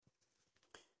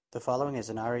The following is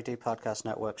an RED Podcast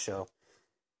Network show.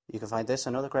 You can find this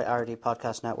and other great RED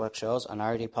Podcast Network shows on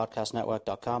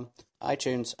redpodcastnetwork.com,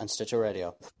 iTunes, and Stitcher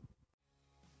Radio.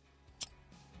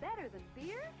 Better than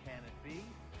beer? Can it be?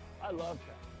 I love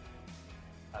craft.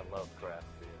 I love craft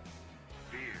beer.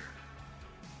 Beer.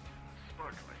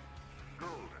 Sparkling,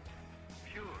 golden,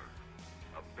 pure.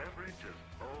 A beverage as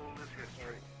old as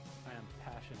history. I am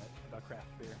passionate about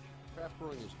craft beer. Craft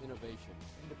brewing is innovation,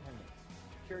 Independence.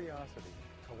 Curiosity.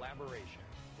 Collaboration.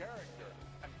 Character.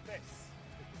 And this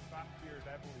is the craft beer's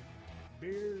evolution.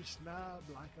 Beer snob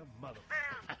like a mother.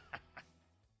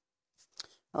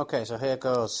 Okay, so here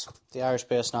goes the Irish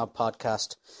Beer Snob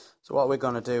Podcast. So what we're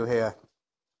going to do here,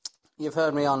 you've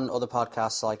heard me on other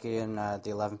podcasts like Ian, the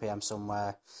 11pm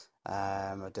somewhere.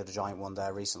 I did a joint one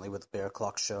there recently with the Beer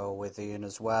Clock show with Ian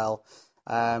as well.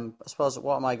 I suppose,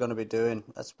 what am I going to be doing?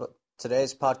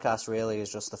 Today's podcast really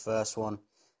is just the first one.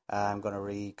 I'm going to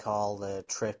recall the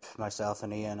trip myself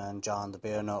and Ian and John the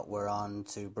Beer Nut were on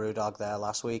to Brew Dog there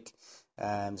last week.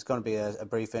 It's going to be a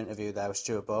brief interview there with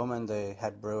Stewart Bowman, the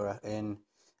head brewer in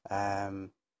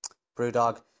Brew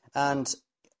Dog. And,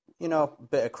 you know, a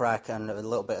bit of crack and a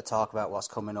little bit of talk about what's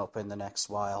coming up in the next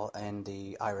while in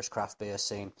the Irish craft beer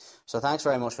scene. So thanks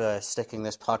very much for sticking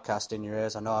this podcast in your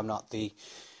ears. I know I'm not the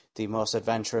most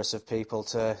adventurous of people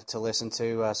to listen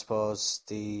to. I suppose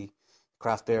the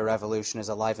craft beer revolution is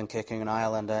alive and kicking in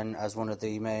Ireland, and as one of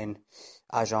the main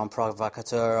agent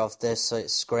provocateur of this,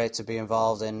 it's great to be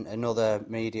involved in other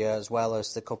media as well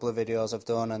as the couple of videos I've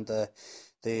done and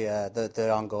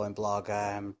the ongoing blog.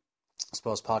 I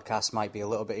suppose podcasts might be a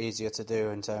little bit easier to do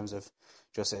in terms of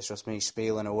it's just me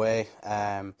spieling away.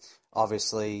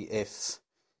 Obviously, if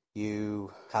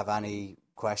you have any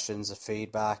questions or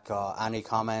feedback or any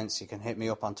comments, you can hit me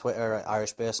up on Twitter at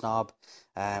Irish Beer Snob,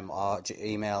 or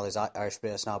email is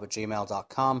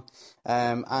irishbeersnob@gmail.com.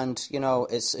 And, you know,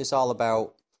 it's all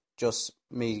about just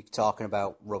me talking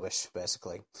about rubbish,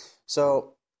 basically.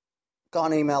 So,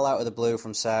 got an email out of the blue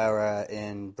from Sarah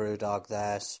in Brew Dog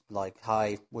there, like,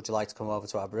 hi, would you like to come over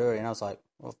to our brewery? And I was like,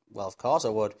 well, of course I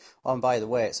would. Oh, and by the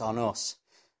way, it's on us.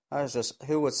 I was just,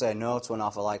 who would say no to an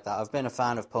offer like that? I've been a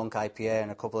fan of Punk IPA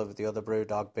and a couple of the other Brew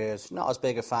Dog beers. Not as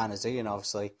big a fan as Ian,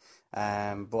 obviously.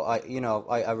 But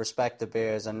I respect the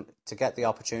beers, and to get the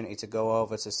opportunity to go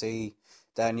over to see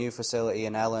their new facility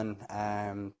in Ellon,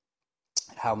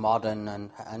 how modern,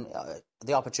 and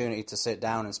the opportunity to sit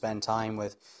down and spend time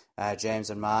with James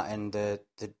and Martin, the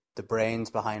brains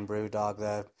behind Brew Dog,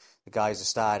 the guys who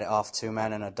started it off, two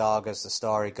men and a dog, as the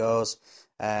story goes.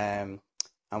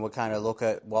 And we'll kind of look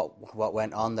at what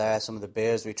went on there, some of the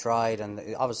beers we tried, and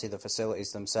obviously the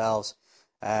facilities themselves.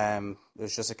 It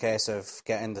was just a case of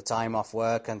getting the time off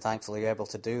work, and thankfully able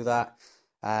to do that.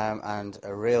 And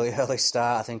a really early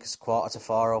start, I think it's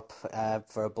 3:45 up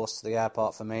for a bus to the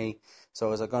airport for me. So it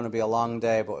was going to be a long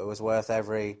day, but it was worth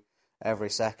every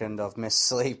second of missed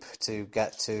sleep to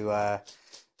get to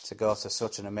go to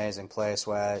such an amazing place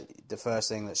where the first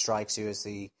thing that strikes you is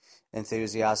the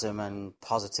enthusiasm and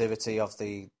positivity of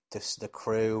the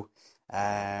crew.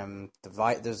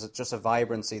 There's just a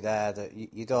vibrancy there that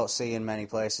you don't see in many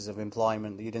places of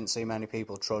employment. You didn't see many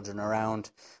people trudging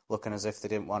around looking as if they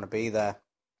didn't want to be there.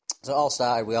 So it all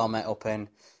started, we all met up in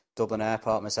Dublin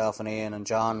Airport, myself and Ian and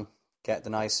John, get the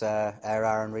nice Air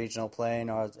Ireland regional plane,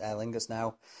 or Aer Lingus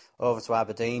now, over to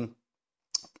Aberdeen,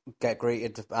 get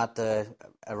greeted at the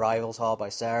arrivals hall by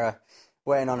Sarah,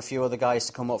 waiting on a few other guys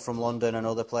to come up from London and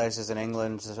other places in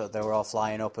England. So they were all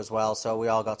flying up as well, so we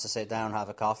all got to sit down and have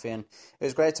a coffee, and it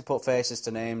was great to put faces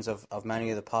to names of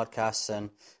many of the podcasts and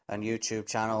YouTube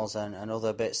channels and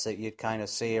other bits that you'd kind of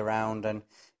see around, and,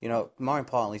 you know, more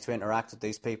importantly, to interact with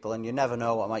these people. And you never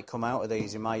know what might come out of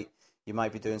these. You might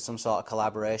be doing some sort of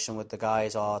collaboration with the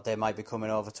guys, or they might be coming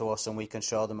over to us and we can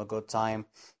show them a good time.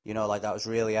 You know, like that was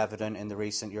really evident in the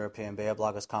recent European Beer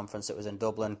Bloggers Conference. It was in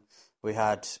Dublin. We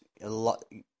had a lot.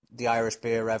 The Irish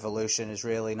beer revolution is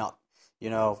really not,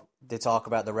 you know, they talk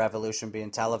about the revolution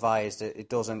being televised. It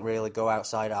doesn't really go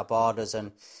outside our borders.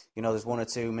 And, you know, there's one or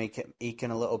two eking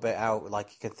a little bit out.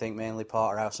 Like, you can think mainly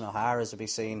Porterhouse and O'Hara's to be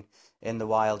seen in the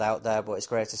wild out there. But it's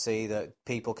great to see that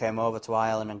people came over to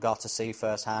Ireland and got to see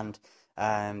firsthand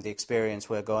the experience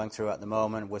we're going through at the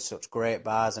moment with such great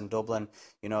bars in Dublin.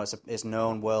 You know, it's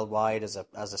known worldwide as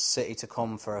a city to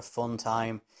come for a fun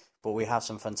time. But we have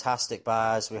some fantastic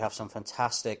bars. We have some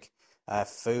fantastic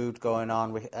food going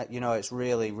on. It's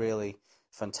really, really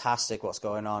fantastic what's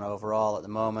going on overall at the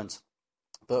moment.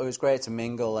 But it was great to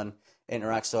mingle and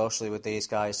interact socially with these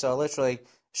guys. So literally,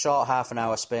 short half an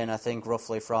hour spin, I think,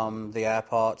 roughly from the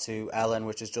airport to Ellon,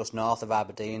 which is just north of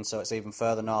Aberdeen. So it's even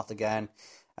further north again.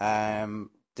 The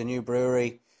new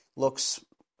brewery looks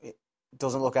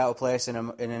doesn't look out of place in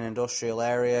an industrial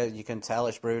area. You can tell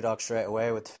it's Brew Dog straight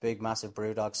away with the big, massive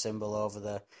Brew Dog symbol over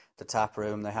the tap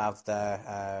room. They have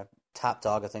their tap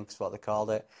dog, I think is what they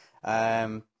called it.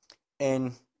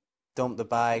 Dump the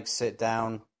bags, sit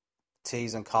down,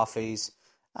 teas and coffees,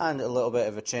 and a little bit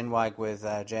of a chinwag with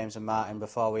James and Martin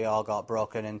before we all got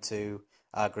broken into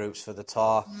our groups for the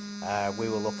tour. We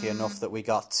were lucky enough that we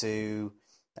got to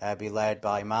be led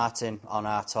by Martin on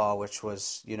our tour, which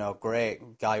was,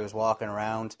 great. Guy was walking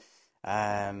around.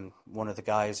 One of the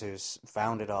guys who's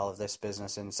founded all of this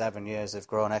business in 7 years. They've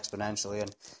grown exponentially,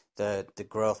 and the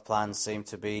growth plans seem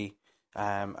to be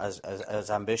as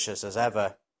ambitious as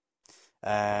ever.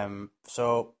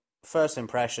 So first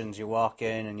impressions, you walk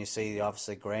in and you see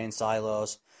obviously grain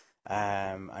silos,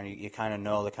 and you kind of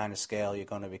know the kind of scale you're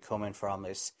going to be coming from.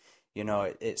 It's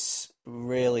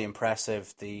really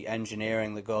impressive, the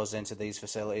engineering that goes into these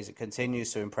facilities. It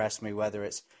continues to impress me, whether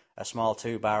it's a small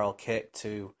 2-barrel kit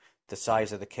to the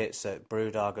size of the kits that Brew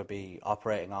Dog will be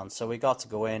operating on. So we got to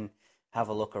go in, have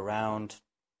a look around.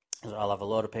 I'll have a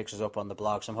load of pictures up on the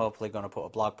blog, so I'm hopefully going to put a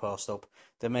blog post up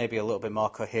that may be a little bit more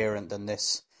coherent than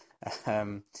this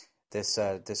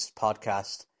this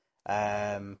podcast.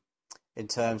 In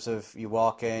terms of, you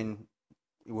walk in,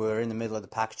 we were in the middle of the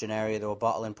packaging area. They were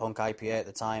bottling Punk IPA at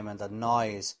the time, and the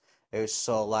noise, it was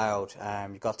so loud.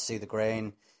 You got to see the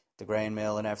grain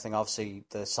mill and everything. Obviously,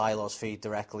 the silos feed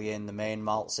directly in the main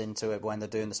malts into it. When they're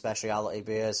doing the speciality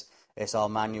beers, it's all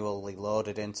manually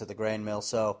loaded into the grain mill.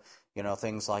 So,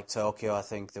 things like Tokyo, I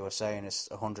think they were saying, is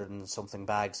 100 and something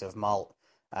bags of malt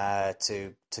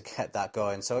to get that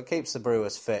going. So it keeps the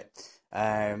brewers fit.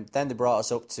 Then they brought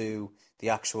us up to the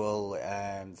actual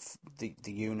the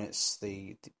units,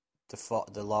 the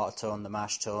lauter tun, the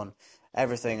mash tun,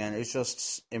 everything, and it was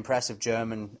just impressive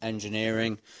German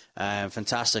engineering,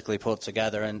 fantastically put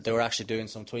together. And they were actually doing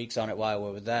some tweaks on it while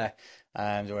we were there.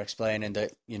 They were explaining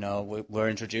that, we're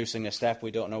introducing a step.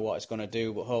 We don't know what it's going to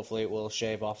do, but hopefully it will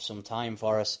shave off some time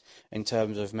for us in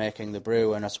terms of making the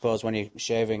brew. And I suppose when you're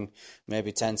shaving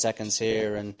maybe 10 seconds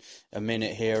here and a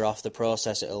minute here off the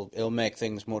process, it'll make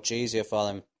things much easier for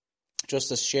them. Just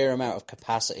the sheer amount of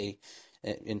capacity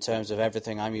in terms of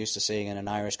everything I'm used to seeing in an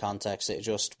Irish context, it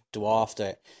just dwarfed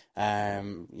it.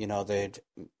 They'd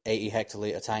 80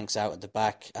 hectolitre tanks out at the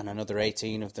back and another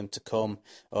 18 of them to come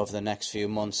over the next few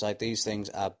months. Like, these things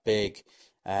are big,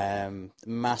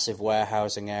 massive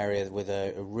warehousing area with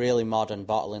a really modern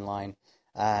bottling line.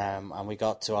 And we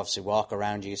got to obviously walk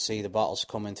around. You see the bottles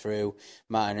coming through.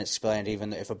 Martin explained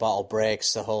even that if a bottle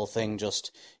breaks, the whole thing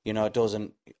just, it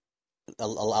doesn't,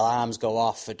 alarms go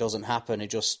off, it doesn't happen, it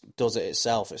just does it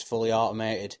itself. It's fully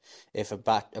automated. If a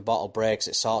bottle breaks,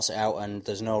 it sorts it out and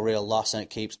there's no real loss and it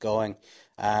keeps going.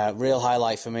 Real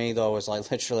highlight for me though was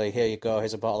like, literally, here you go,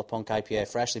 here's a bottle of Punk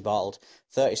IPA, freshly bottled,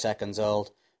 30 seconds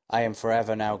old. I am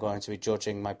forever now going to be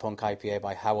judging my Punk IPA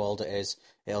by how old it is.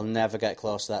 It'll never get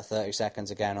close to that 30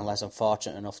 seconds again unless I'm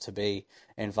fortunate enough to be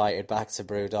invited back to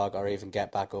Brew Dog or even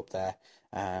get back up there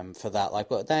for that.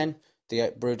 But then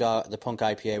the Brew Dog, the Punk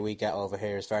IPA we get over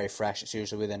here is very fresh. It's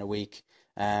usually within a week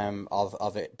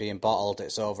of it being bottled.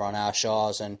 It's over on our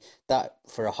shores, and that,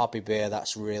 for a hoppy beer,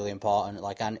 that's really important.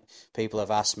 And people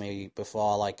have asked me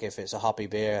before, if it's a hoppy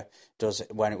beer, does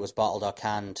when it was bottled or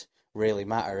canned really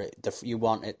matter? You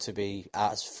want it to be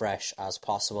as fresh as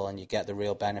possible, and you get the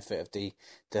real benefit of the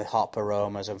hop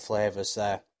aromas and flavours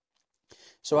there.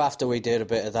 So after we did a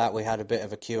bit of that, we had a bit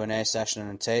of a Q&A session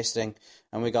and tasting,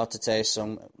 and we got to taste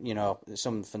some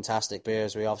fantastic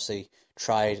beers. We obviously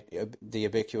tried the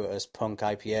ubiquitous Punk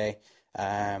IPA.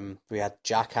 We had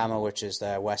Jackhammer, which is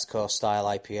their West Coast style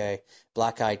IPA.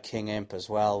 Black-Eyed King Imp as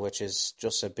well, which is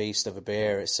just a beast of a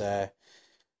beer. It's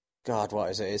what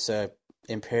is it? It's a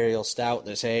imperial stout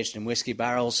that's aged in whiskey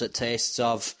barrels that tastes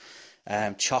of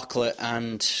chocolate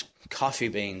and coffee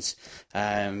beans.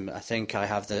 I think I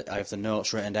have the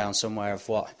notes written down somewhere of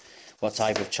what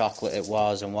type of chocolate it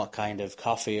was and what kind of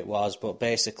coffee it was, but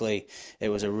basically it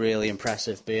was a really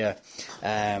impressive beer.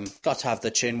 Got to have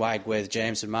the chinwag with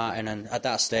James and Martin, and at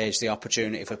that stage the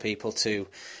opportunity for people to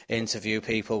interview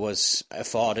people was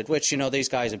afforded, which, these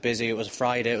guys are busy. It was a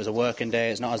Friday, it was a working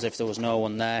day, it's not as if there was no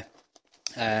one there.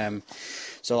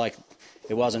 So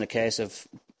it wasn't a case of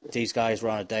these guys were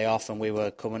on a day off and we were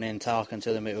coming in talking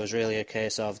to them. It was really a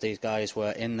case of these guys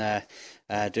were in there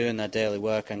doing their daily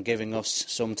work and giving us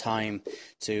some time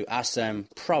to ask them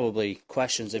probably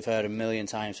questions they've heard a million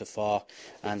times before,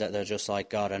 and that they're just like,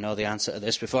 God, I know the answer to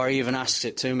this before he even asked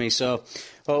it to me. So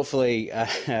hopefully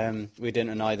we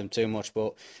didn't annoy them too much,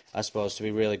 but I suppose to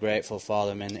be really grateful for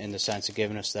them in the sense of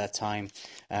giving us their time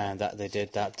that they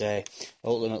did that day.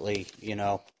 Ultimately,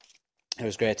 it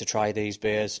was great to try these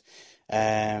beers.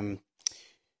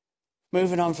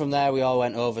 Moving on from there, we all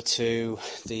went over to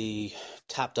the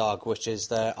Tap Dog, which is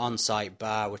the on-site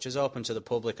bar, which is open to the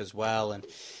public as well. And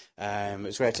it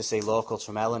was great to see locals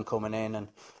from Ellon coming in and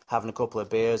having a couple of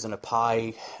beers and a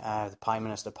pie. The Pie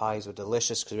Minister pies were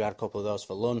delicious because we had a couple of those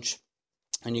for lunch.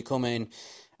 And you come in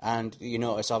and you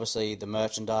notice obviously the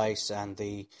merchandise and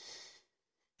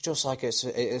just like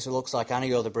it looks like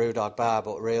any other Brew Dog bar,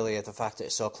 but really the fact that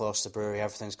it's so close to the brewery,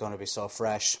 everything's going to be so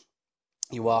fresh.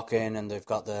 You walk in and they've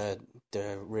got the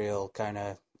real kind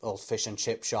of old fish and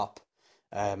chip shop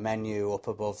menu up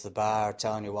above the bar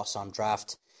telling you what's on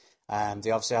draft. They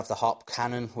obviously have the hop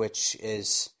cannon, which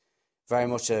is very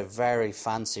much a very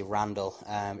fancy Randall.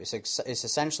 It's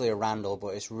essentially a Randall, but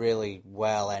it's really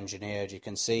well engineered. You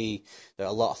can see that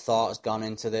a lot of thought has gone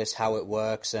into this, how it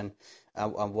works and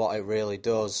what it really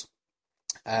does.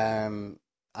 And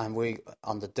we,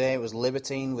 on the day, it was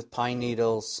Libertine with pine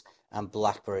needles and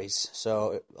blackberries.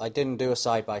 So I didn't do a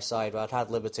side-by-side, but I'd had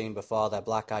Libertine before, their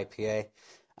black IPA.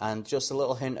 And just a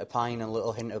little hint of pine and a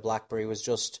little hint of blackberry was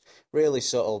just really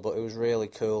subtle, but it was really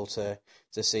cool to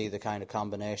see the kind of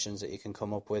combinations that you can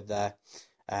come up with there.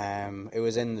 It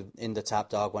was in the Tap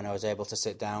Dog when I was able to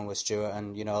sit down with Stewart,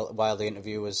 and while the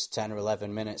interview was 10 or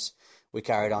 11 minutes, we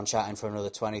carried on chatting for another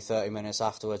 20, 30 minutes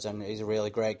afterwards, and he's a really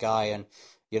great guy. And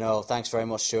thanks very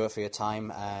much, Stewart, for your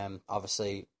time.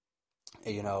 Obviously,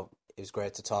 it was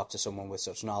great to talk to someone with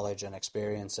such knowledge and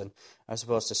experience, and I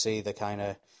suppose to see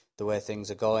the way things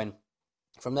are going.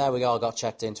 From there, we all got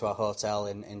checked into our hotel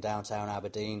in downtown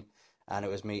Aberdeen, and it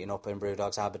was meeting up in Brew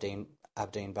Dog's Aberdeen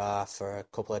bar for a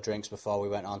couple of drinks before we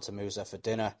went on to Musa for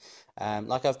dinner.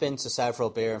 I've been to several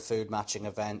beer and food matching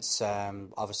events,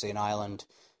 obviously in Ireland.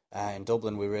 In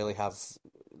Dublin, we really have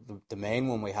the main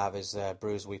one we have is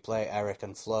Brews We Play, Eric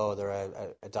and Flo.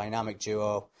 They're a dynamic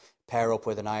duo, pair up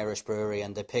with an Irish brewery,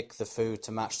 and they pick the food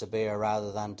to match the beer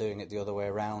rather than doing it the other way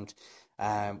around.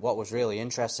 What was really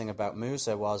interesting about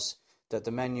Musa was that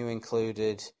the menu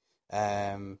included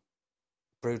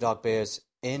Brew Dog beers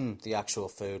in the actual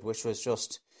food, which was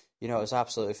just, it was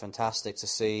absolutely fantastic to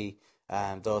see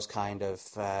those kind of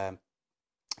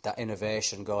that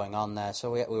innovation going on there.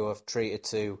 So we were treated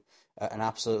to an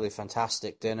absolutely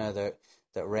fantastic dinner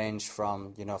that ranged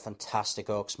from fantastic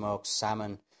oak smoked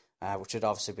salmon, which would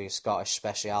obviously be a Scottish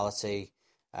speciality.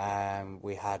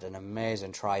 We had an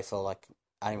amazing trifle. Like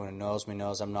anyone who knows me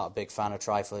knows I'm not a big fan of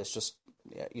trifle. It's just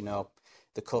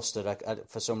the custard.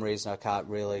 For some reason I can't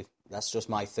really. That's just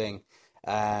my thing.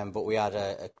 But we had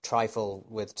a trifle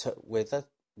with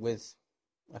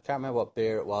I can't remember what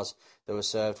beer it was that was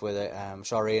served with it. I'm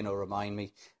sure Ian will remind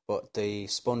me. But the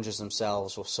sponges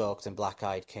themselves were soaked in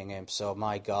black-eyed king imp. So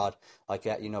my God,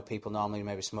 people normally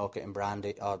maybe smoke it in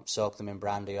brandy or soak them in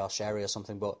brandy or sherry or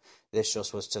something. But this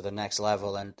just was to the next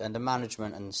level. And the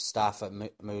management and staff at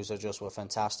Musa just were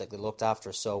fantastic. They looked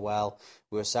after us so well.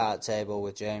 We were sat at table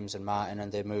with James and Martin,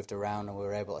 and they moved around, and we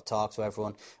were able to talk to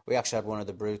everyone. We actually had one of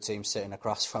the brew team sitting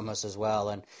across from us as well,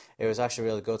 and it was actually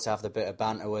really good to have the bit of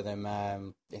banter with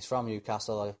him. He's from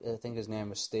Newcastle. I think his name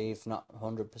was Steve, not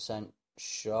 100%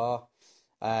 sure,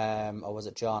 or was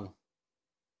it John?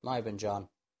 Might have been John.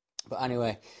 But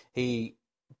anyway, he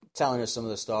telling us some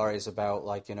of the stories about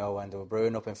when they were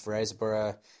brewing up in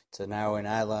Fraserburgh to now in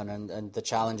Ellon, and the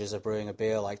challenges of brewing a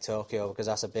beer like Tokyo, because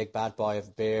that's a big bad boy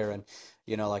of beer, and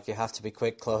you have to be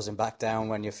quick closing back down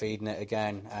when you're feeding it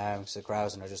again, so the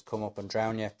crowds will just come up and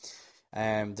drown you.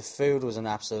 The food was an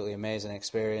absolutely amazing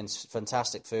experience.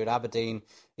 Fantastic food. Aberdeen,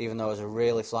 even though it was a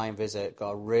really flying visit,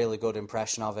 got a really good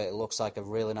impression of it. It looks like a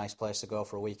really nice place to go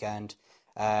for a weekend.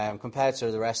 Compared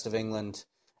to the rest of England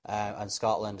and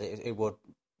Scotland,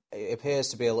 it appears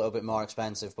to be a little bit more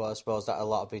expensive, but I suppose that a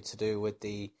lot would be to do with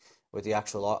the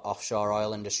actual offshore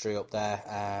oil industry up there.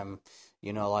 I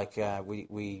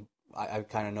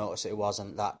kind of noticed it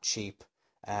wasn't that cheap,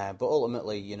 but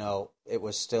ultimately, it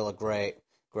was still a great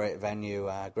venue,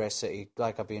 great city.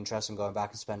 I'd be interested in going back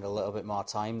and spend a little bit more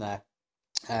time there.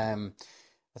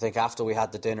 I think after we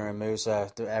had the dinner in Musa,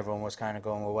 everyone was kind of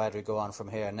going, well, where do we go on from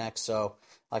here next? So,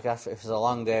 after it was a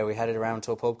long day, we headed around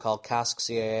to a pub called Cask,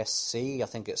 C-A-S-C, I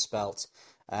think it's spelt.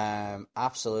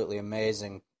 Absolutely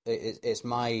amazing. It's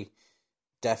my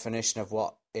definition of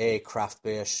what a craft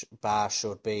beer bar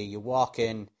should be. You walk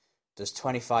in, there's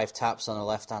 25 taps on the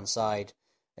left-hand side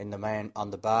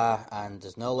on the bar, and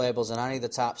there's no labels on any of the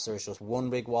taps. There's just one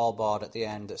big wall board at the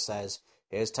end that says,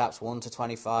 here's taps 1 to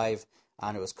 25,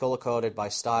 and it was colour-coded by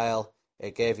style.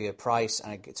 It gave you a price,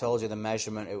 and it told you the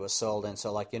measurement it was sold in.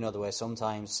 So, the way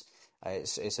sometimes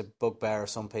it's a bugbear of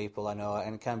some people, I know,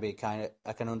 and it can be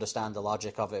I can understand the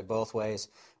logic of it both ways.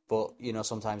 But,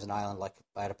 sometimes in Ireland, like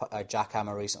I had a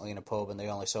jackhammer recently in a pub and they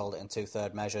only sold it in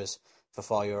 2/3 measures for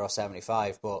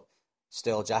 €4.75, but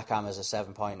still jackhammer's a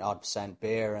 7-point-odd%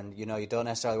 beer, and, you don't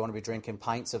necessarily want to be drinking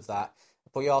pints of that,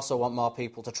 but you also want more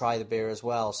people to try the beer as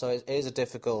well. So it is a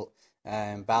difficult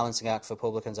balancing act for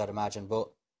publicans, I'd imagine, but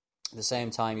at the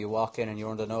same time, you walk in and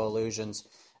you're under no illusions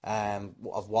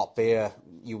of what beer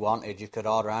you wanted. You could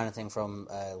order anything from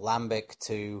lambic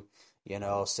to,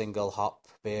 single hop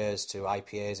beers to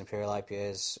IPAs, imperial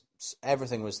IPAs.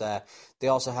 Everything was there. They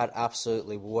also had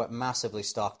absolutely massively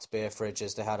stocked beer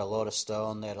fridges. They had a load of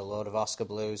Stone. They had a load of Oscar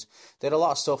Blues. They had a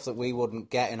lot of stuff that we wouldn't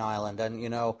get in Ireland. And,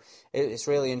 it's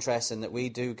really interesting that we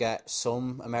do get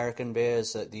some American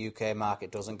beers that the UK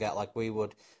market doesn't get. Like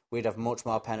we'd have much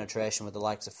more penetration with the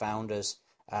likes of Founders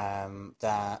and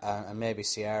maybe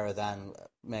Sierra than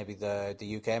maybe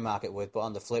the UK market would. But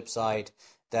on the flip side,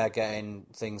 they're getting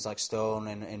things like Stone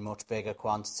in much bigger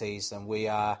quantities than we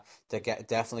are. They're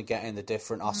definitely getting the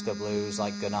different Oscar Blues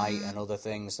like Goodnight and other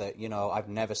things that, I've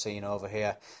never seen over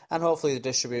here. And hopefully the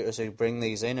distributors who bring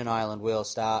these in Ireland will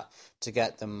start to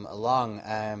get them along.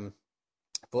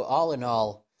 But all in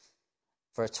all,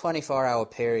 for a 24-hour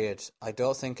period, I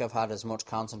don't think I've had as much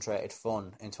concentrated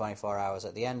fun in 24 hours.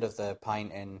 At the end of the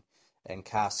pint in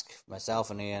cask, myself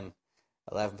and Ian,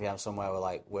 11 p.m. somewhere, we're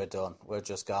like, we're done. We're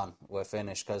just gone. We're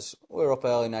finished because we're up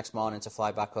early next morning to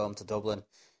fly back home to Dublin.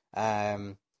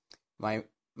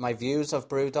 My views of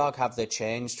Brew Dog, have they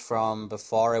changed from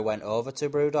before I went over to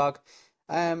Brew Dog?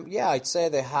 Yeah, I'd say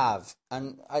they have.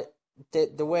 And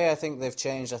the way I think they've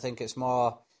changed, I think it's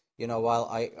more, while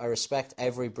I respect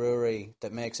every brewery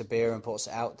that makes a beer and puts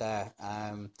it out there,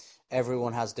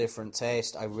 everyone has different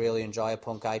taste. I really enjoy a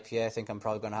punk IPA. I think I'm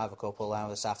probably going to have a couple now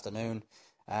this afternoon.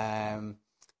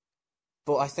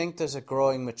 But I think there's a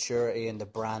growing maturity in the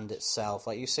brand itself.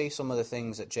 Like you see some of the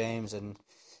things that James and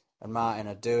Martin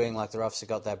are doing, like they've obviously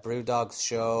got their Brew Dogs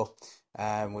show,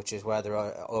 which is where they're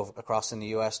over across in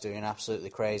the US doing absolutely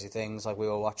crazy things. Like we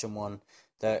were watching one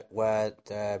where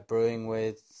they're brewing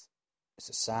with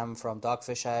Sam from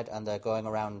Dogfish Head, and they're going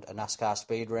around a NASCAR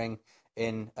speed ring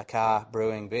in a car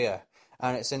brewing beer.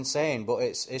 And it's insane, but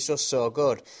it's just so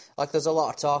good. Like, there's a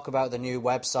lot of talk about the new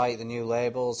website, the new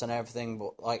labels and everything,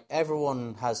 but, like,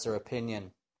 everyone has their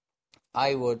opinion.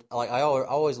 I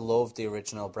always loved the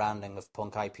original branding of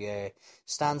Punk IPA.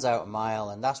 Stands out a mile,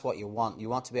 and that's what you want. You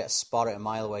want to be able to spot it a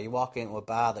mile away. You walk into a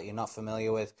bar that you're not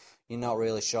familiar with, you're not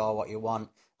really sure what you want.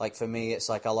 Like, for me, it's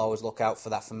like I'll always look out for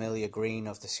that familiar green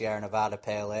of the Sierra Nevada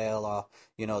Pale Ale or,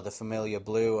 the familiar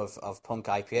blue of Punk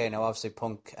IPA. Now, obviously,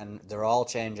 Punk, and they're all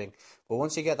changing. But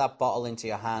once you get that bottle into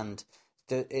your hand,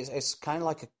 it's kind of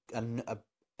like a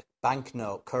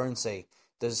banknote currency.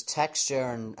 There's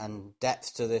texture and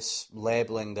depth to this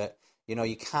labeling that,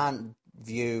 you can't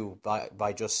view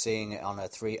by just seeing it on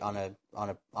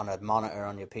a monitor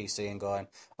on your PC and going,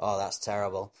 oh, that's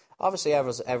terrible. Obviously,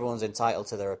 everyone's entitled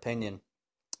to their opinion.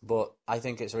 But I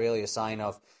think it's really a sign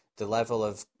of the level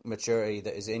of maturity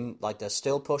that is in, like, they're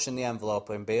still pushing the envelope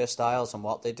in beer styles and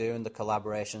what they do and the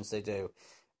collaborations they do.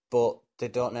 But they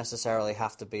don't necessarily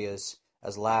have to be as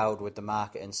loud with the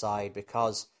market inside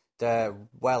because they're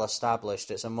well established.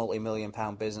 It's a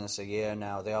multi-million-pound business a year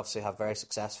now. They obviously have very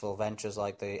successful ventures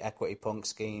like the Equity Punk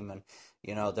scheme, and,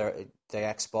 they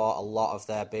export a lot of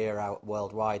their beer out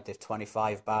worldwide. They've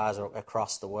 25 bars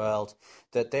across the world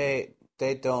that they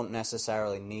don't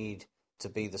necessarily need to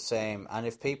be the same. And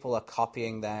if people are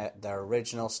copying their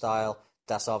original style,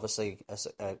 that's obviously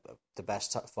the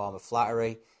best form of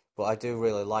flattery. But I do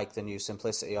really like the new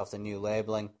simplicity of the new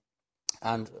labelling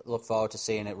and look forward to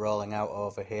seeing it rolling out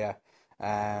over here.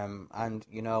 And,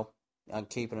 I'm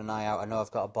keeping an eye out. I know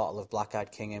I've got a bottle of Black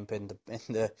Eyed King Imp in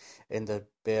the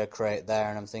beer crate there,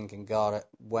 and I'm thinking, God,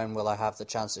 when will I have the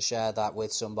chance to share that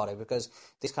with somebody? Because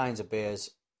these kinds of beers,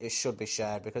 it should be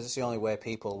shared because it's the only way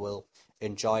people will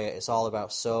enjoy it. It's all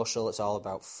about social. It's all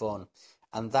about fun.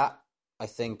 And that, I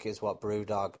think, is what Brew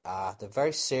Dog are. They're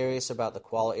very serious about the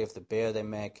quality of the beer they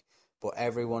make, but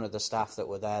every one of the staff that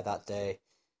were there that day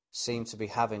seemed to be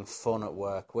having fun at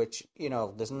work, which,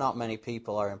 there's not many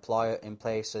people are in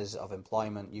places of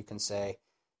employment you can say,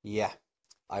 yeah,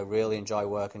 I really enjoy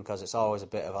working because it's always a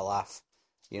bit of a laugh.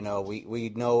 We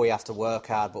know we have to work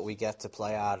hard, but we get to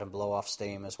play hard and blow off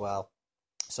steam as well.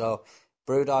 So,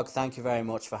 Brew Dog, thank you very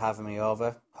much for having me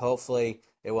over. Hopefully,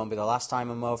 it won't be the last time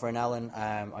I'm over in Ellon.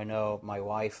 I know my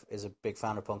wife is a big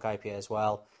fan of Punk IPA as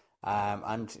well.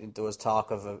 And there was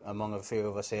talk of among a few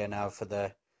of us here now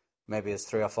for maybe there's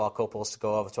 3 or 4 couples to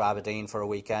go over to Aberdeen for a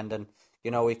weekend. And,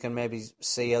 we can maybe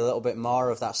see a little bit more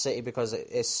of that city because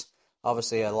it's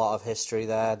obviously a lot of history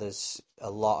there. There's a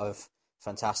lot of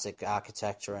fantastic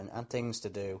architecture and things to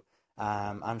do.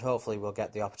 and hopefully we'll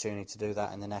get the opportunity to do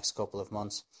that in the next couple of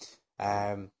months.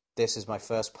 This is my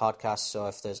first podcast, so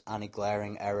if there's any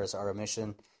glaring errors or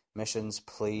omissions,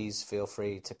 please feel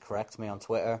free to correct me on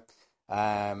Twitter.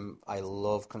 I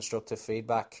love constructive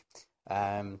feedback,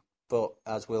 but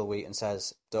as Will Wheaton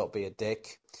says, don't be a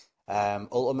dick.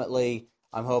 Ultimately,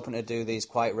 I'm hoping to do these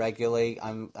quite regularly.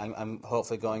 I'm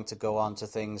hopefully going to go on to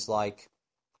things like,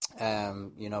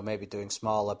 maybe doing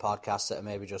smaller podcasts that are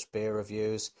maybe just beer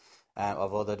reviews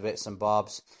of other bits and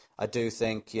bobs. I do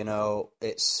think,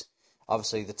 it's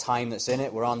obviously the time that's in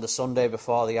it. We're on the Sunday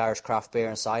before the Irish Craft Beer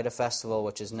and Cider Festival,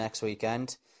 which is next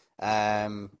weekend,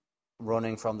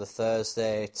 running from the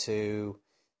Thursday to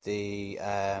the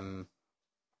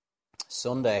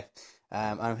Sunday.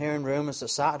 I'm hearing rumours that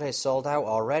Saturday's sold out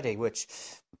already, which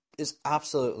is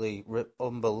absolutely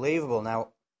unbelievable. Now,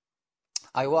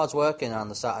 I was working on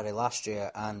the Saturday last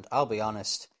year, and I'll be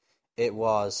honest, it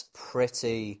was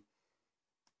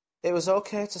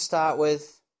okay to start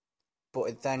with, but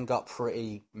it then got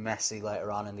pretty messy later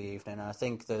on in the evening. And I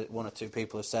think that one or two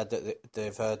people have said that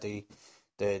they've heard the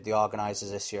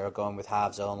organisers this year are going with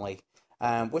halves only,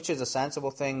 which is a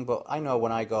sensible thing. But I know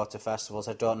when I go to festivals,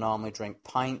 I don't normally drink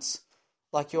pints.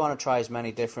 Like, you want to try as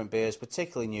many different beers,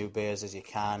 particularly new beers, as you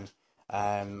can.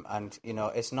 And,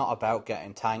 it's not about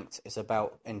getting tanked. It's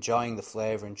about enjoying the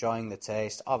flavour, enjoying the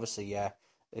taste. Obviously, yeah,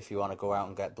 if you want to go out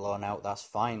and get blown out, that's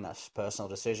fine. That's a personal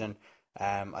decision.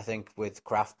 I think with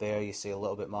craft beer, you see a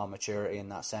little bit more maturity in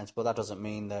that sense. But that doesn't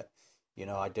mean that,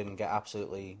 I didn't get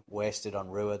absolutely wasted on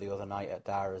Brewer the other night at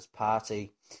Dara's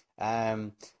party.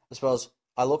 I suppose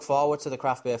I look forward to the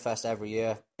Craft Beer Fest every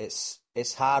year. It's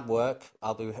hard work.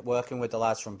 I'll be working with the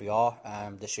lads from Brewer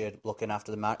this year, looking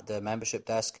after the membership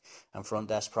desk and front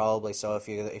desk probably. So if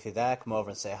you're there, come over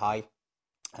and say hi.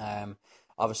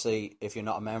 Obviously, if you're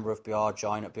not a member of Brewer,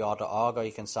 join at brewer.org, or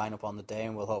you can sign up on the day,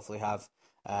 and we'll hopefully have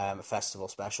a festival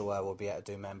special where we'll be able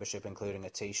to do membership, including a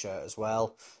T-shirt as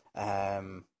well.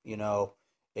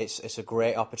 It's a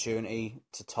great opportunity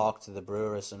to talk to the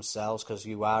brewers themselves, because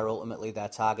you are ultimately their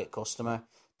target customer.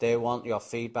 They want your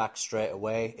feedback straight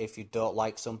away. If you don't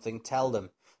like something, tell them.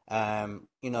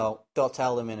 Don't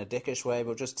tell them in a dickish way,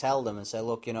 but just tell them and say,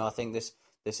 look, I think this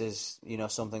is,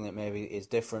 something that maybe is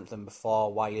different than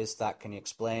before. Why is that? Can you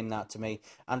explain that to me?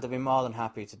 And they'll be more than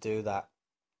happy to do that.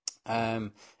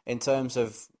 In terms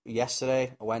of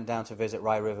yesterday, I went down to visit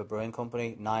Rye River Brewing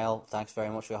Company. Niall, thanks very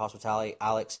much for your hospitality.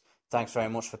 Alex, thanks very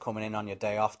much for coming in on your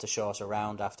day off to show us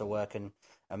around after working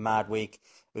a mad week.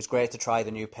 It was great to try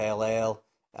the new Pale Ale.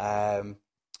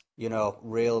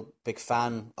 Real big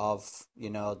fan of,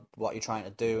 what you're trying to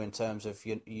do in terms of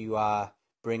you are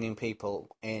bringing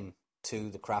people in to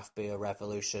the craft beer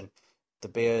revolution. The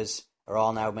beers are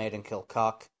all now made in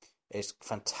Kilcock. It's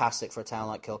fantastic for a town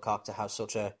like Kilcock to have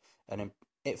such a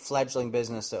fledgling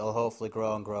business that will hopefully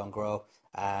grow and grow and grow.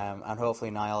 And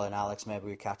hopefully Niall and Alex, maybe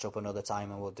we catch up another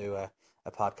time and we'll do a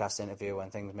podcast interview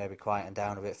when things maybe quieten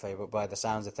down a bit for you. But by the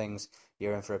sounds of things,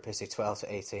 you're in for a pissy 12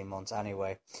 to 18 months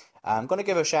anyway. I'm going to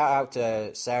give a shout out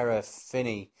to Sarah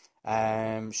Finney.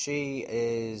 She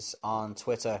is on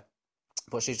Twitter,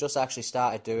 but she's just actually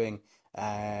started doing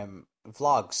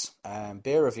vlogs,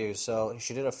 beer reviews. So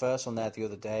she did her first one there the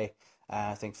other day.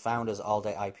 I think Founders All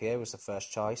Day IPA was the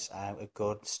first choice. A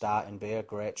good start in beer,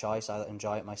 great choice. I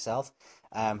enjoy it myself.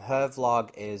 Her vlog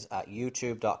is at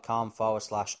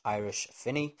youtube.com/Irish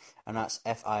Finney, and that's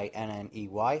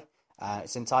FINNEY.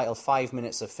 It's entitled 5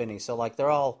 Minutes of Finney. So they're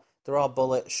all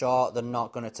bullet short. They're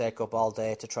not going to take up all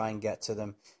day to try and get to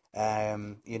them.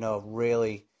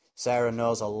 Really, Sarah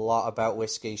knows a lot about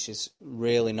whiskey. She's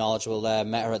really knowledgeable there.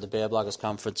 Met her at the Beer Bloggers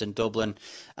Conference in Dublin.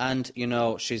 And,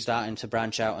 she's starting to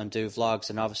branch out and do vlogs.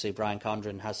 And obviously Brian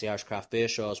Condren has the Irish Craft Beer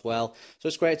Show as well. So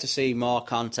it's great to see more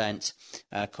content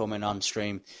coming on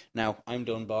stream. Now, I'm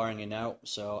done boring you now,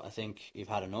 so I think you've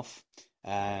had enough.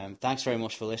 Thanks very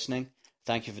much for listening.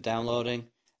 Thank you for downloading.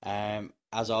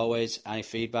 As always, any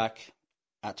feedback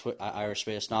at Irish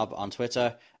Beer Snob on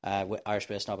Twitter,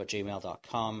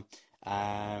 irishbeersnob@gmail.com.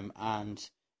 And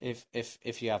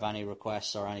if you have any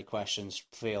requests or any questions,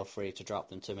 feel free to drop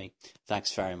them to me.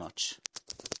 Thanks very much.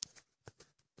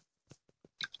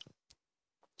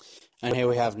 And here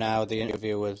we have now the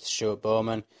interview with Stewart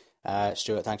Bowman.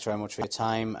 Stewart, thanks very much for your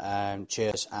time.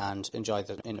 Cheers and enjoy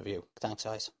the interview. Thanks,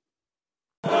 guys.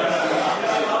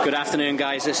 Good afternoon,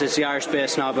 guys. This is the Irish Beer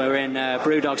Snob. We're in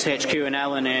Brew Dog's HQ in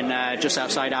Ellon, just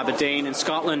outside Aberdeen in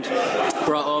Scotland.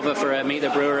 brought over for a Meet the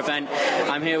Brewer event.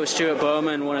 I'm here with Stewart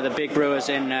Bowman, one of the big brewers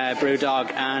in Brew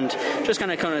Dog, and just going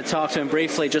to kind of talk to him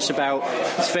briefly just about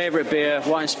his favourite beer,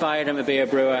 what inspired him to be a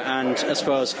brewer, and I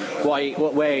suppose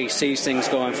what way he sees things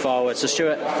going forward. So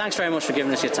Stewart, thanks very much for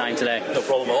giving us your time today. No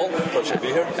problem at all. Pleasure to be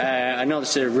here. I know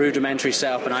this is a rudimentary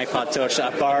setup, an iPod Touch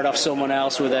that I borrowed off someone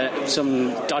else with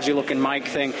some dodgy looking mic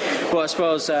thing, but I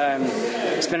suppose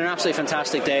it's been an absolutely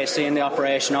fantastic day seeing the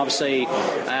operation. Obviously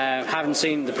haven't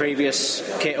seen the previous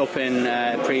kit up in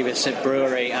previous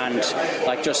brewery, and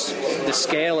like just the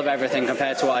scale of everything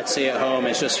compared to what I'd see at home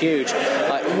is just huge.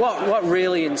 Like what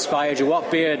really inspired you?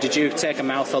 What beer did you take a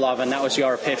mouthful of and that was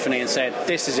your epiphany and said,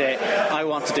 this is it, I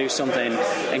want to do something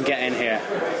and get in here?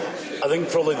 I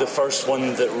think probably the first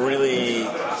one that really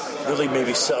made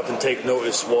me sit up and take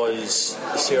notice was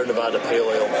Sierra Nevada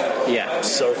Pale Ale. Yeah.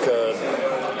 Circa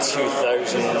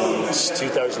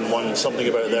 2001, something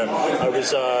about there. I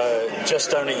was just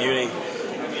down at uni,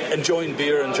 enjoying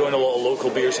beer, enjoying a lot of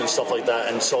local beers and stuff like that,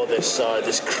 and saw this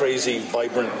crazy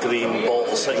vibrant green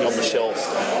bottle sitting on the shelf.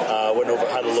 Went over,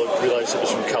 had a look, realised it was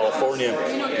from California,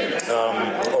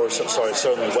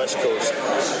 certainly West Coast,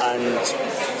 and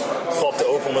popped it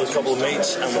open with a couple of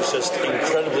mates and was just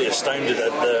incredibly astounded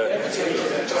at the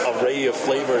array of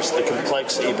flavours, the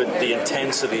complexity, but the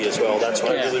intensity as well. That's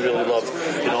what I really love.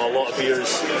 A lot of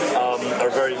beers are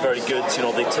very, very good.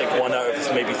 They tick one out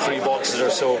of maybe 3 boxes or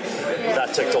so.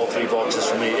 That ticked all 3 boxes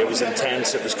for me. It was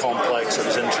intense, it was complex, it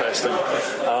was interesting.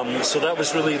 So that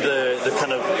was really the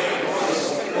kind of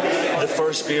the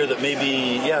first beer that made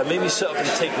me sit up and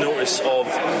take notice of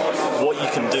what you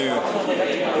can do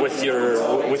with your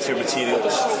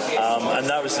materials, and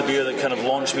that was the beer that kind of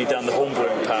launched me down the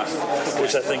homebrewing path,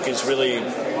 which I think is really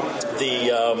the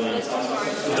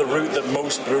route that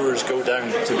most brewers go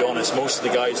down. To be honest, most of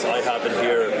the guys that I have in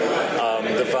here,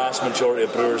 the vast majority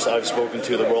of brewers I've spoken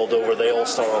to the world over, they all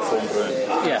start off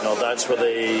homebrewing. Yeah, that's where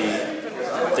they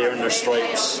earn their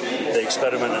stripes, they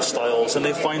experiment in styles, and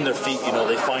they find their feet.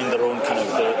 They find their own kind of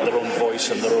their own voice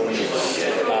and their own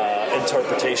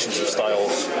interpretations of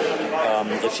styles,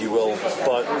 if you will.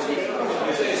 But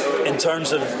in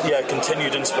terms of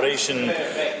continued inspiration,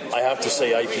 I have to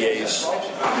say IPAs.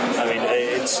 I mean,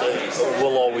 it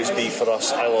will always be for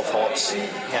us. I love hops.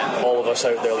 All of us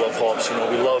out there love hops.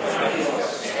 We love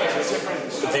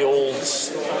the old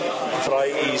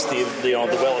varieties, the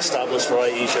well-established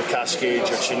varieties, your Cascades,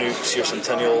 your Chinooks, your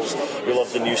Centennials. We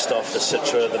love the new stuff, the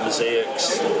Citra, the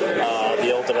Mosaics,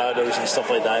 the Eldorados and stuff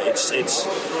like that.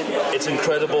 It's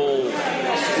incredible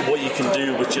what you can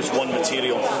do with just one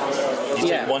material. You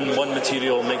take one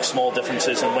material, make small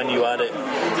differences, and when you add it,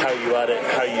 how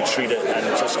you treat it,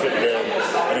 and just get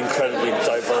an incredibly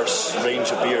diverse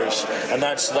range of beers. And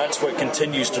that's what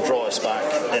continues to draw us back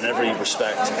in every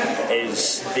respect,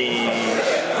 is the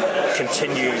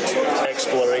continued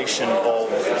exploration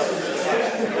of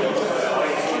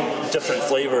different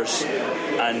flavours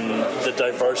and the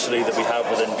diversity that we have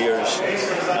within beers.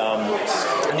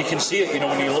 And you can see it,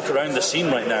 when you look around the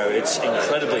scene right now, it's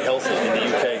incredibly healthy in the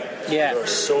UK. Yeah. There are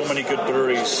so many good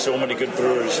breweries, so many good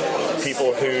brewers,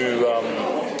 people who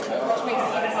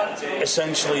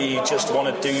essentially just want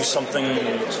to do something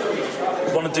and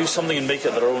make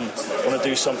it their own,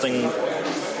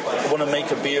 want to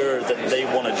make a beer that they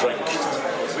want to drink,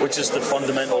 which is the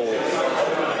fundamental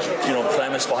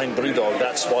premise behind Brew Dog.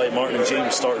 That's why Martin and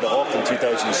James started it off in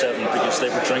 2007, because they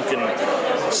were drinking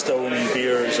Stone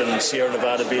beers and Sierra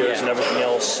Nevada beers and everything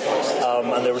else,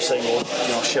 and they were saying, well,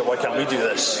 shit, why can't we do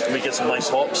this? We get some nice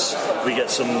hops, we get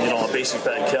some, a basic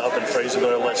bit of kit up in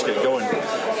Fraserburgh, let's get going.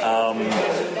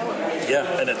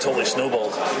 And it totally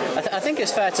snowballed. I think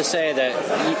it's fair to say that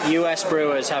US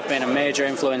brewers have been a major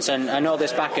influence, and I know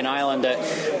this back in Ireland that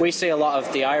we see a lot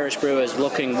of the Irish brewers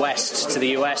looking west to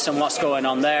the US and what's going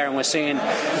on there, and we're seeing,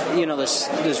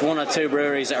 there's 1 or 2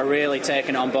 breweries that are really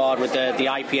taking it on board with the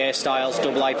IPA styles,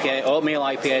 double IPA, oatmeal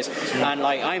IPAs, and I'm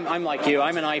like you,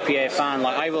 I'm an IPA fan.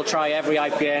 I will try every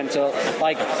IPA until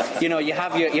you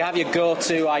have your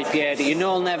go-to IPA that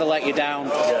will never let you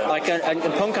down.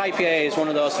 And Punk IPA is one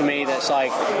of those for me that's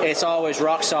it's always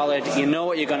rock solid. You know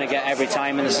what you're going to get every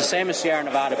time, and it's the same as Sierra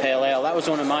Nevada Pale Ale. That was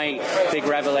one of my big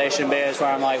revelation beers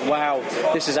where I'm like, wow,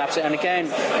 this is absolutely. And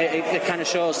again, it kind of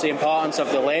shows the importance of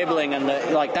the labelling and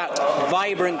like that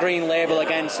vibrant green label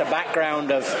against a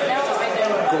background of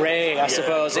grey, I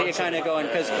suppose. That you're kind of going,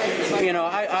 because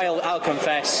I'll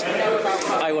confess,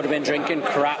 I would have been drinking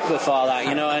crap before that,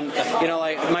 and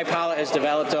like my palate has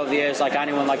developed over the years, like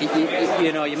anyone, like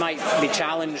you might be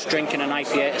challenged drinking an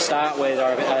IPA to start with,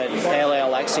 or a pale ale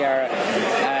like Sierra,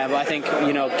 but I think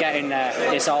getting there,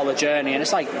 it's all a journey, and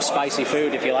it's like spicy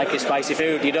food. If you like your spicy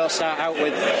food, you don't start out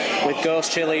with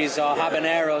ghost chilies or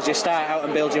habaneros. You start out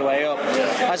and build your way up.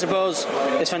 I suppose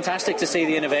it's fantastic to see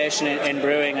the innovation in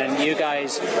brewing, and you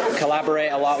guys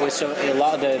collaborate a lot with a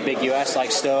lot of the big US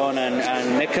like Stone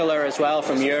and Nicola as well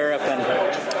from Europe, and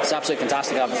it's absolutely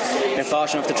fantastic. I've been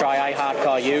fortunate enough to try I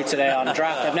Hardcore You today on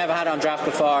draft. I've never had it on draft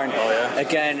before, and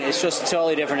again, it's just a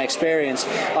totally different experience.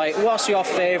 Like, what's your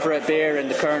favourite beer in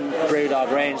the current Brew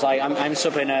Dog range? Like, I'm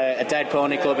supping a Dead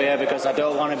Pony Club here because I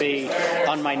don't want to be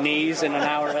on my knees in an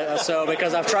hour or so,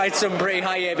 because I've tried some pretty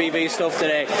high ABV stuff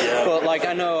today. But like,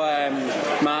 I know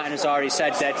Martin has already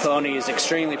said Dead Pony is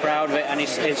extremely proud of it, and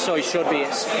so he should be.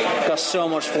 It's got so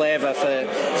much flavour for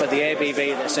the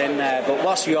ABV that's in there. But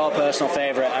what's your personal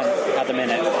favourite at the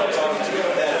minute?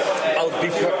 I'll be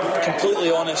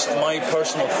completely honest, my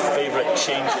personal favourite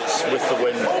changes with the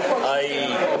wind.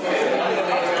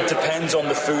 It depends on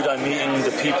the food I'm eating,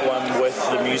 the people I'm with,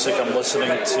 the music I'm listening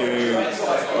to,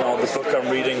 the book I'm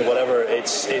reading, whatever. It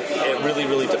really,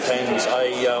 really depends.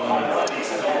 I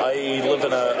live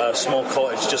in a small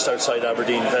cottage just outside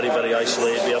Aberdeen, very, very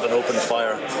isolated. We have an open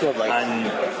fire. Lovely.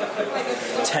 And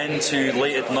tend to,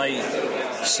 late at night,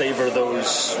 savour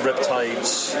those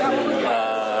riptides,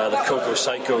 the Cocoa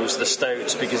Psychos, the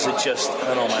stouts, because it just,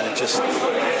 I don't know, man, it just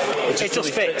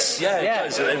really fits. Yeah, it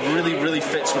does. It really, really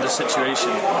fits with the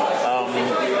situation.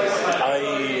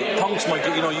 Punk's my,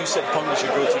 you said Punk is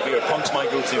your go-to beer. Punk's my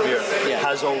go-to beer.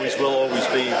 Has always, will always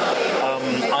be.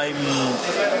 I'm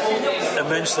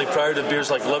immensely proud of beers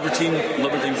like Libertine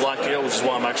Black Ale, which is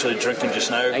what I'm actually drinking just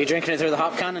now. Are you drinking it through the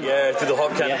hop cannon? Yeah, through the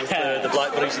hop cannon with the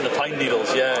blackberries and the pine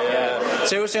needles. Yeah.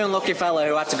 So who's the unlucky fella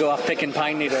who had to go off picking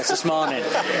pine needles this morning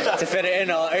to fit it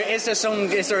in? Or is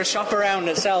there a shop around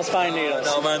that sells pine needles?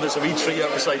 No, man, there's a wee tree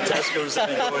up beside Tesco's that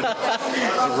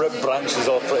you rip branches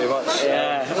off pretty much.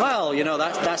 Yeah, well,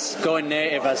 that's going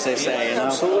native, as they say.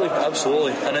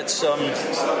 Absolutely. And it's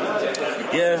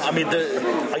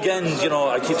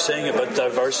I keep saying it, but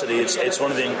diversity, it's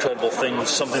one of the incredible things.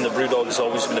 Something that Brew Dog has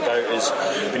always been about is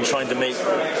been trying to make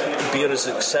beer as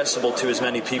accessible to as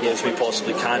many people as we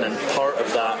possibly can, and part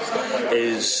of that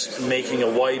is making a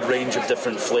wide range of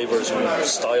different flavours and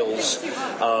styles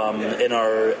in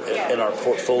our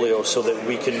portfolio, so that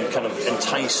we can kind of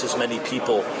entice as many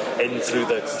people in through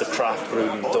the craft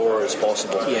brewing door as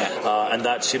possible. And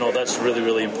that's really,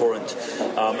 really important.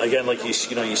 Again, like you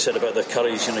said about the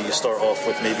curries, you start off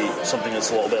with maybe something that's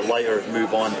a little bit lighter,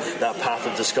 move on. That path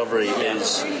of discovery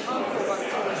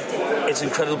it's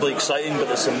incredibly exciting, but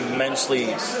it's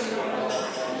immensely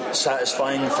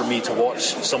satisfying for me to watch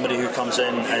somebody who comes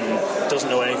in and doesn't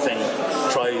know anything,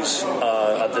 tries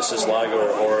This Is Lager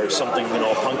or something,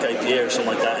 a Punk IPA or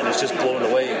something like that, and is just blown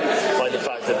away by the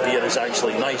fact that beer is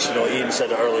actually nice. Ian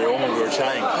said it earlier on when we were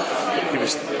chatting. He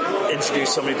was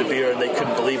introduced somebody to beer and they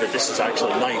couldn't believe it. This is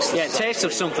actually nice. It tastes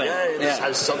of something. This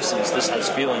has substance. This has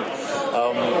feeling.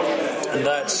 And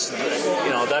that's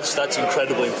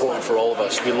incredibly important for all of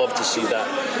us. We love to see that,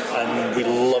 and we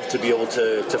love to be able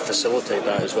to facilitate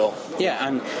that as well. Yeah,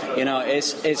 and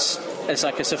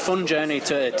it's a fun journey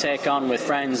to take on with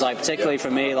friends. Like, particularly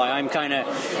for me, like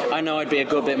I know I'd be a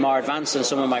good bit more advanced than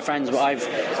some of my friends, but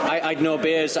I'd know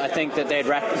beers that I think that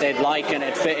they'd like and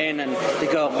it'd fit in, and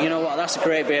they go, you know what, that's a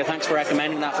great beer, thanks for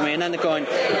recommending that for me. And then they're going,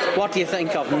 what do you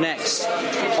think of next?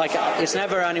 Like, it's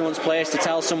never anyone's place to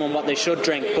tell someone what they should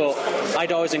drink, but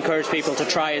I'd always encourage people to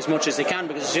try as much as they can,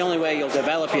 because it's the only way you'll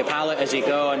develop your palate as you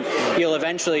go, and you'll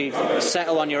eventually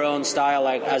settle on your own style.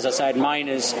 Like, as I said, mine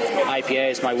is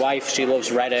IPAs. My wife, she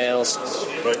loves red ales,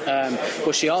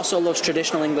 but she also loves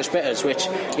traditional English bitters, which,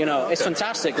 it's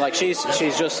fantastic. Like, she's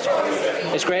just,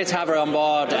 it's great to have her on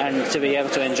board and to be able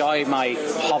to enjoy my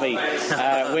hobby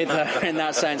with her in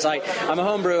that sense. I'm a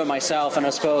home brewer myself, and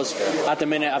I suppose at the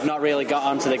minute I've not really got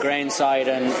onto the grain side,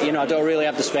 and I don't really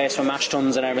have the space for mash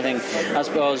tuns and everything. I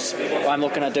suppose what I'm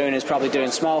looking at doing is probably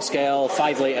doing small scale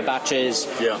 5 litre batches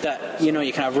that you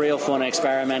can have real fun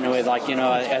experimenting with. I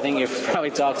think you've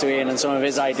probably talked to Ian and some of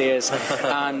his ideas,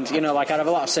 and I have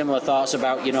a lot of similar thoughts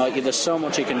about there's so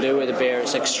much you can do with a beer.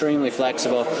 It's extremely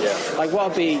flexible. What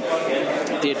would be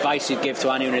the advice you'd give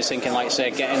to anyone who's thinking, like,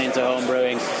 say, getting into home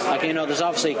brewing. Like, you know, there's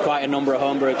obviously quite a number of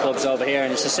homebrew clubs over here,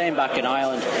 and it's the same back in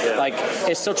Ireland. Like,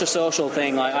 it's such a social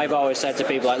thing. Like, I've always said to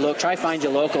people, like, look, try find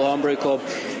your local homebrew club.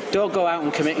 Don't go out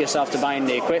and commit yourself to buying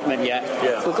the equipment yet,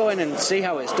 but go in and see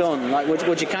how it's done. Like,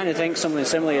 would you kind of think something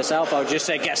similar yourself, or would you just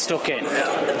say get stuck in?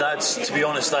 To be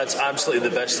honest, that's absolutely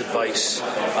the best advice.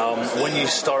 When you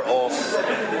start off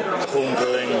home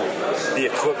brewing, the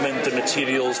equipment, the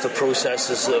materials, the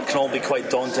processes can all be quite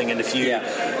daunting, and if you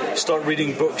start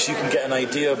reading books, you can get an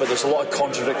idea, but there's a lot of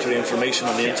contradictory information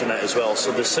on the internet as well.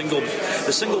 So the single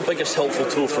biggest helpful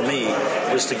tool for me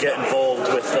was to get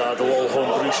involved with the little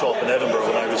home brew shop in Edinburgh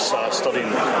when I was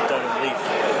studying down in Leith.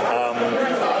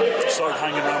 Started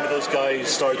hanging around with those guys,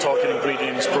 started talking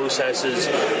ingredients, processes.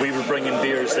 We were bringing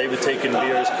beers, they would take in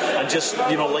beers, and just,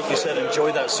 you know, like you said,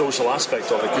 enjoy that social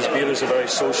aspect of it, because beer is a very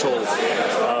social,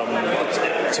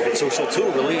 it's a good social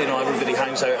tool, really. You know, everybody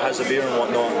hangs out, has a beer and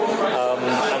whatnot,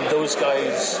 and those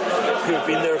guys who have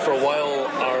been there for a while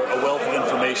are a wealth of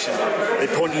information. They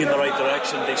point you in the right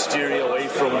direction, they steer you away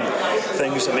from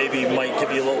things that maybe might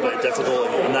give you a little bit of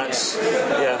difficulty, and that's,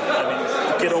 I mean,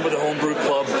 get on with the homebrew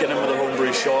club, get in with the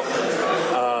homebrew shop,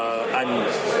 and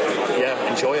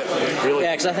enjoy it, really.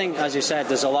 Yeah, because I think, as you said,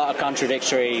 there's a lot of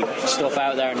contradictory stuff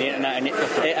out there on the internet, and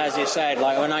as you said,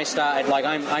 like, when I started, like,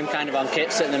 I'm kind of on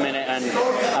kits at the minute, and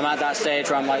I'm at that stage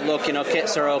where I'm like, look, you know,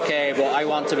 kits are okay, but I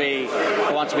want to be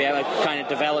able to kind of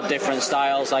develop different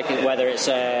styles, like whether it's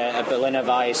a Berliner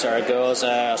Weiss or a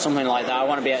Goza or something like that. I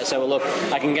want to be able to say, well, look,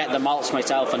 I can get the malts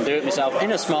myself and do it myself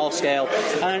in a small scale,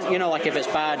 and, you know, like, if it's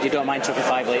bad, you don't mind chucking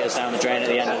 5 litres down the drain at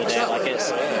the end of the day. Like,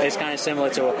 it's kind of similar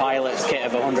to a pilot kit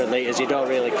of 100 litres. You don't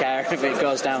really care if it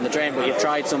goes down the drain, but you've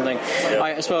tried something.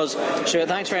 I suppose, Stuart,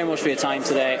 thanks very much for your time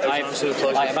today. I've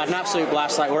had an absolute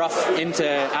blast. Like, we're off into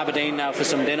Aberdeen now for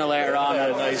some dinner later on,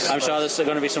 and I'm sure there's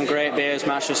going to be some great beers,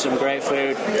 mashed with some great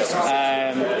food.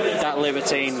 That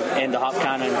Libertine in the hop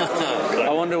cannon.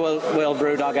 I wonder will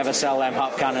Brew Dog ever sell them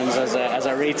hop cannons as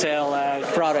a retail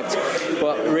product.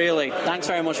 But really, thanks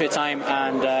very much for your time,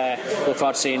 and look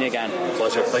forward to seeing you again.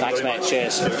 Pleasure. Thanks, mate.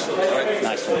 Cheers.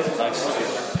 Nice one. Thanks.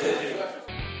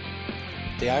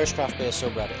 The Irish Craft Beer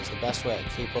subreddit is the best way to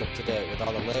keep up to date with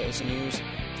all the latest news,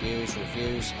 views,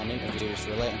 reviews and interviews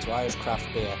relating to Irish craft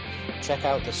beer. Check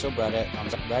out the subreddit on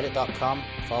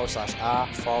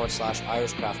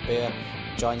reddit.com/r/Irish Craft Beer.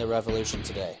 Join the revolution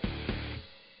today.